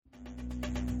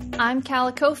I'm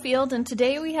Calico Field, and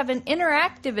today we have an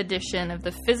interactive edition of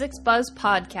the Physics Buzz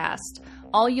podcast.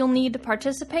 All you'll need to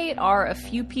participate are a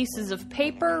few pieces of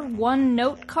paper, one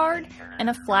note card, and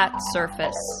a flat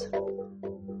surface.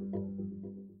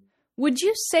 Would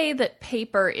you say that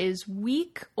paper is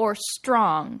weak or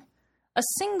strong? A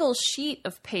single sheet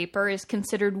of paper is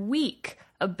considered weak.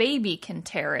 A baby can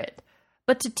tear it.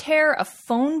 But to tear a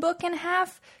phone book in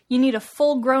half, you need a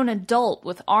full-grown adult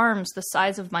with arms the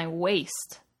size of my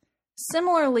waist.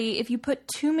 Similarly, if you put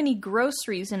too many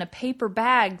groceries in a paper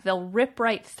bag, they'll rip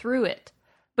right through it.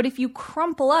 But if you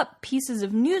crumple up pieces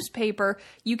of newspaper,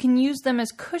 you can use them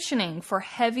as cushioning for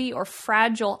heavy or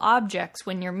fragile objects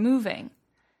when you're moving.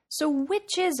 So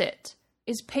which is it?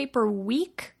 Is paper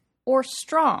weak or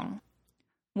strong?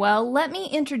 Well, let me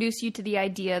introduce you to the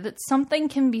idea that something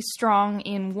can be strong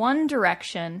in one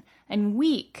direction and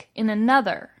weak in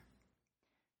another.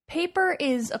 Paper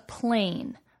is a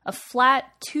plane, a flat,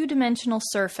 two-dimensional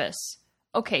surface.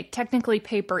 Okay, technically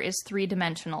paper is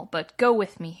three-dimensional, but go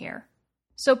with me here.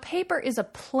 So paper is a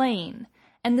plane,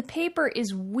 and the paper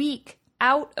is weak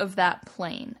out of that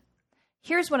plane.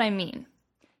 Here's what I mean.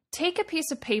 Take a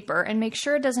piece of paper and make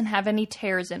sure it doesn't have any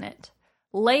tears in it.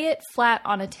 Lay it flat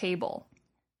on a table.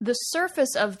 The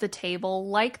surface of the table,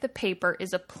 like the paper,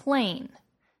 is a plane.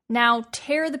 Now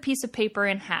tear the piece of paper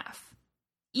in half.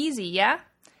 Easy, yeah?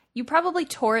 You probably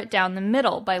tore it down the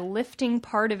middle by lifting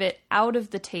part of it out of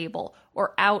the table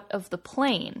or out of the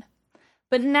plane.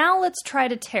 But now let's try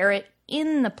to tear it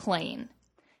in the plane.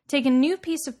 Take a new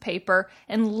piece of paper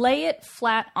and lay it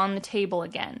flat on the table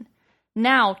again.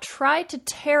 Now try to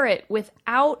tear it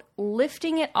without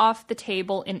lifting it off the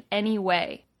table in any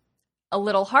way. A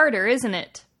little harder, isn't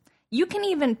it? You can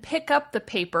even pick up the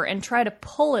paper and try to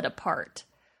pull it apart.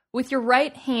 With your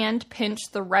right hand, pinch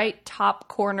the right top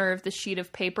corner of the sheet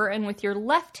of paper, and with your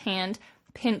left hand,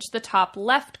 pinch the top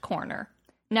left corner.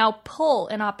 Now pull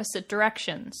in opposite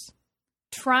directions.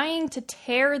 Trying to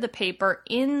tear the paper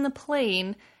in the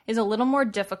plane is a little more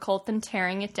difficult than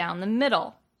tearing it down the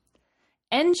middle.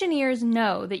 Engineers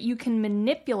know that you can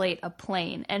manipulate a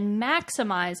plane and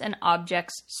maximize an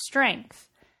object's strength.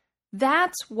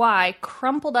 That's why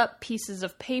crumpled up pieces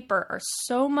of paper are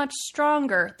so much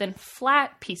stronger than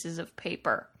flat pieces of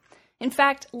paper. In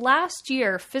fact, last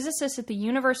year, physicists at the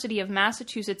University of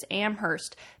Massachusetts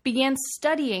Amherst began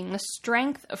studying the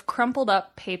strength of crumpled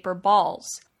up paper balls.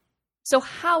 So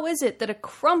how is it that a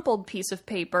crumpled piece of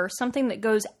paper, something that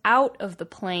goes out of the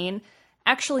plane,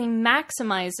 actually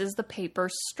maximizes the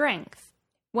paper's strength?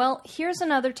 Well, here's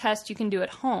another test you can do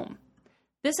at home.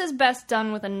 This is best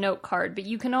done with a note card, but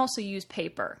you can also use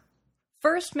paper.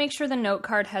 First, make sure the note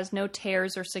card has no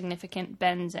tears or significant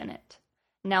bends in it.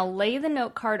 Now lay the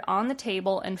note card on the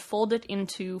table and fold it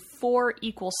into 4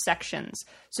 equal sections,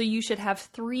 so you should have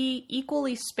 3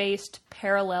 equally spaced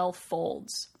parallel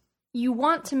folds. You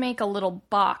want to make a little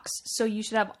box, so you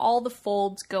should have all the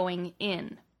folds going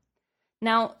in.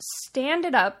 Now stand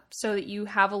it up so that you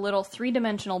have a little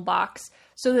 3-dimensional box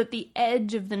so that the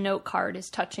edge of the note card is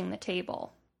touching the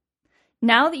table.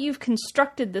 Now that you've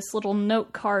constructed this little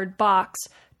note card box,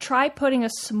 try putting a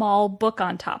small book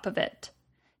on top of it.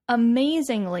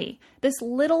 Amazingly, this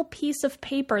little piece of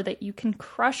paper that you can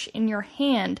crush in your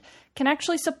hand can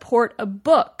actually support a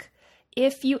book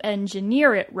if you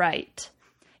engineer it right.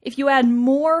 If you add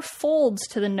more folds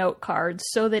to the note card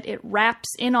so that it wraps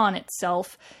in on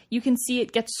itself, you can see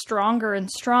it gets stronger and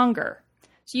stronger.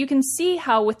 So you can see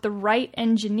how with the right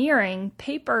engineering,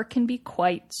 paper can be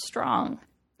quite strong.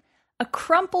 A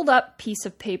crumpled up piece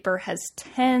of paper has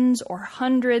tens or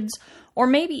hundreds or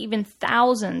maybe even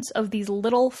thousands of these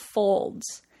little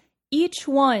folds. Each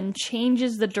one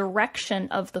changes the direction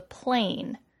of the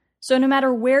plane. So no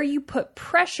matter where you put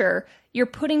pressure, you're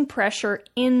putting pressure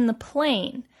in the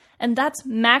plane. And that's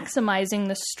maximizing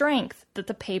the strength that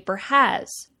the paper has.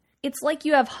 It's like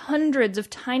you have hundreds of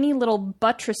tiny little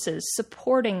buttresses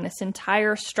supporting this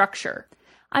entire structure.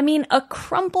 I mean, a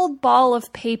crumpled ball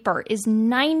of paper is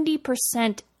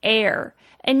 90% air,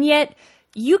 and yet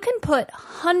you can put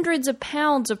hundreds of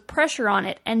pounds of pressure on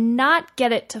it and not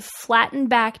get it to flatten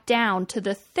back down to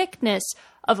the thickness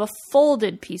of a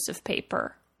folded piece of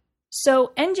paper.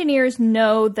 So engineers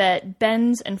know that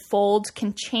bends and folds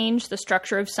can change the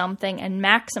structure of something and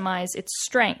maximize its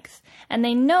strength. And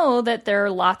they know that there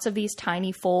are lots of these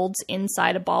tiny folds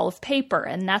inside a ball of paper,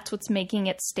 and that's what's making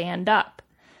it stand up.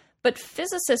 But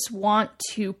physicists want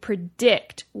to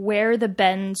predict where the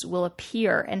bends will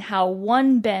appear and how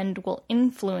one bend will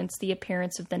influence the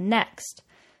appearance of the next.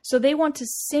 So they want to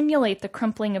simulate the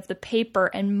crumpling of the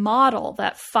paper and model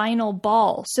that final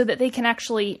ball so that they can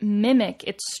actually mimic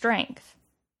its strength.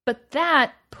 But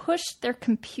that pushed their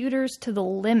computers to the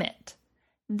limit.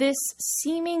 This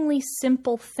seemingly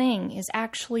simple thing is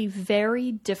actually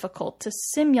very difficult to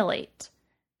simulate.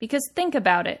 Because think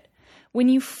about it. When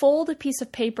you fold a piece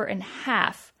of paper in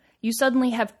half, you suddenly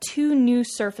have two new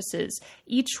surfaces,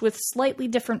 each with slightly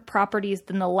different properties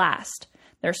than the last.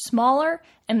 They're smaller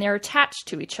and they're attached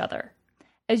to each other.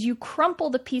 As you crumple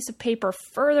the piece of paper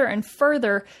further and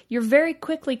further, you're very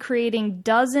quickly creating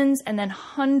dozens and then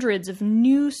hundreds of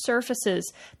new surfaces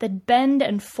that bend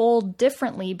and fold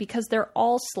differently because they're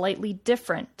all slightly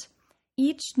different.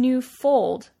 Each new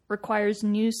fold requires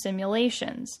new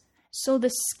simulations, so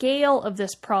the scale of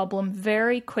this problem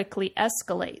very quickly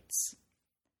escalates.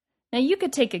 Now you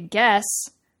could take a guess,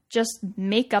 just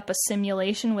make up a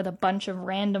simulation with a bunch of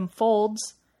random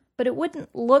folds, but it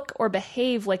wouldn't look or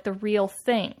behave like the real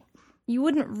thing. You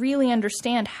wouldn't really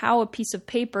understand how a piece of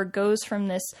paper goes from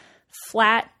this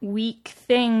flat, weak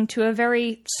thing to a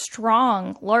very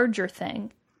strong, larger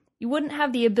thing. You wouldn't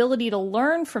have the ability to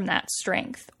learn from that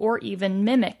strength or even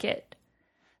mimic it.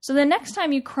 So the next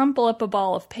time you crumple up a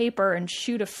ball of paper and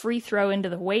shoot a free throw into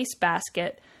the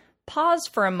wastebasket, pause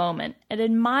for a moment and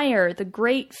admire the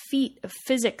great feat of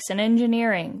physics and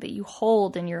engineering that you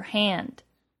hold in your hand.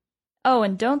 Oh,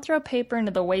 and don't throw paper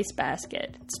into the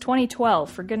wastebasket. It's 2012,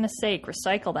 for goodness sake,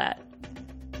 recycle that.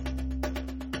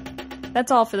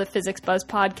 That's all for the Physics Buzz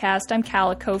podcast. I'm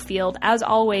Calla Cofield. As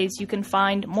always, you can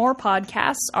find more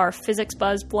podcasts, our Physics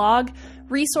Buzz blog,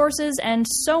 resources, and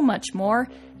so much more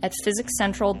at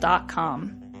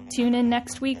physicscentral.com. Tune in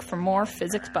next week for more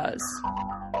Physics Buzz.